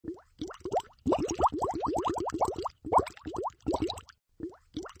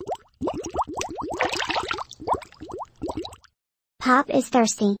Pop is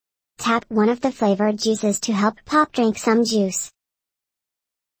thirsty. Tap one of the flavored juices to help Pop drink some juice.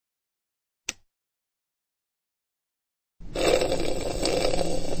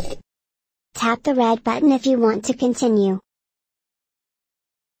 Tap the red button if you want to continue.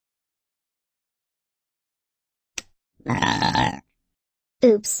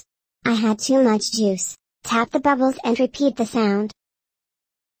 Oops! I had too much juice. Tap the bubbles and repeat the sound.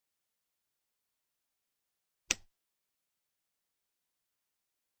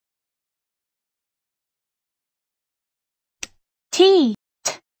 T,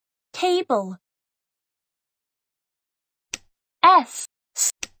 table. S,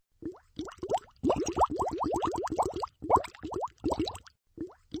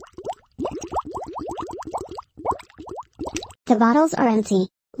 The bottles are empty.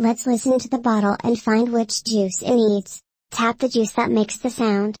 Let's listen to the bottle and find which juice it needs. Tap the juice that makes the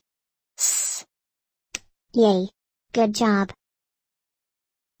sound. S. Yay! Good job.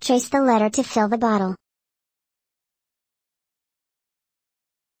 Trace the letter to fill the bottle.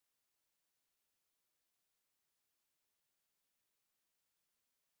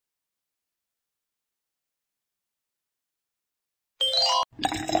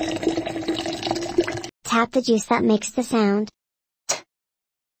 Tap the juice that makes the sound. T.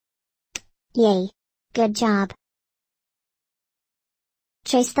 Yay! Good job.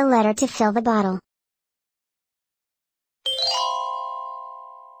 Trace the letter to fill the bottle.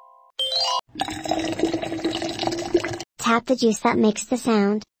 Tap the juice that makes the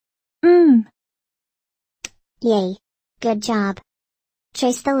sound. Yay! Good job.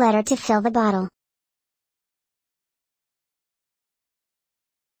 Trace the letter to fill the bottle.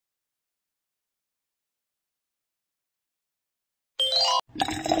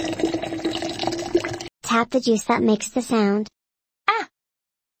 Tap the juice that makes the sound. Ah.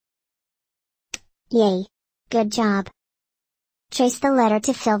 Yay! Good job. Trace the letter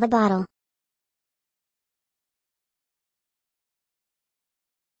to fill the bottle.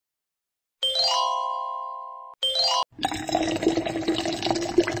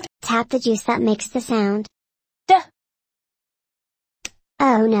 Tap the juice that makes the sound. D.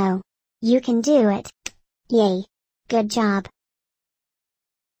 Oh no! You can do it! Yay! Good job.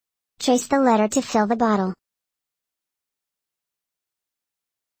 Trace the letter to fill the bottle.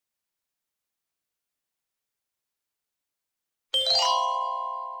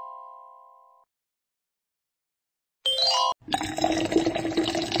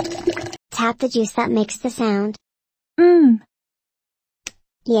 Tap the juice that makes the sound.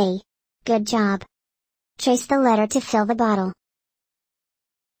 Yay! Good job. Trace the letter to fill the bottle.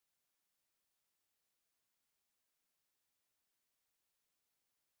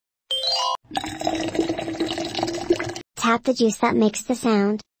 Tap the juice that makes the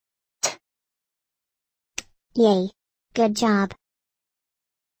sound. T. Yay! Good job.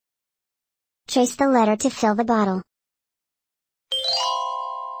 Trace the letter to fill the bottle.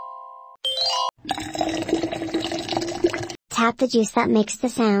 Tap the juice that makes the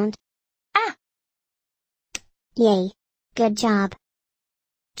sound. Ah. Yay! Good job.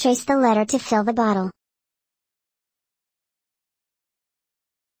 Trace the letter to fill the bottle.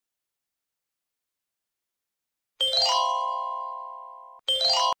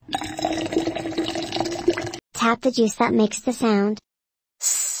 Tap the juice that makes the sound.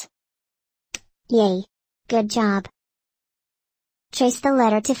 S. Yay! Good job. Trace the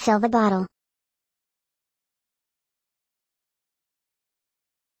letter to fill the bottle.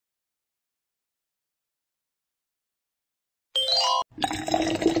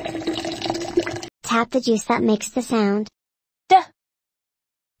 Tap the juice that makes the sound. D.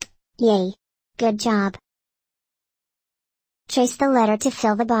 Yay! Good job. Trace the letter to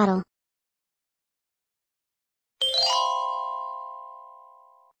fill the bottle.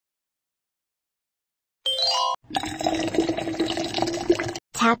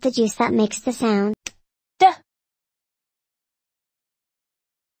 Tap the juice that makes the sound. D.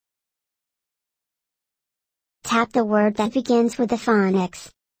 Tap the word that begins with the phonics.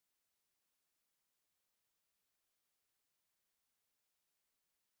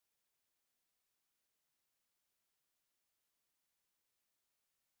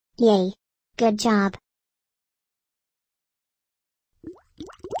 Yay! Good job.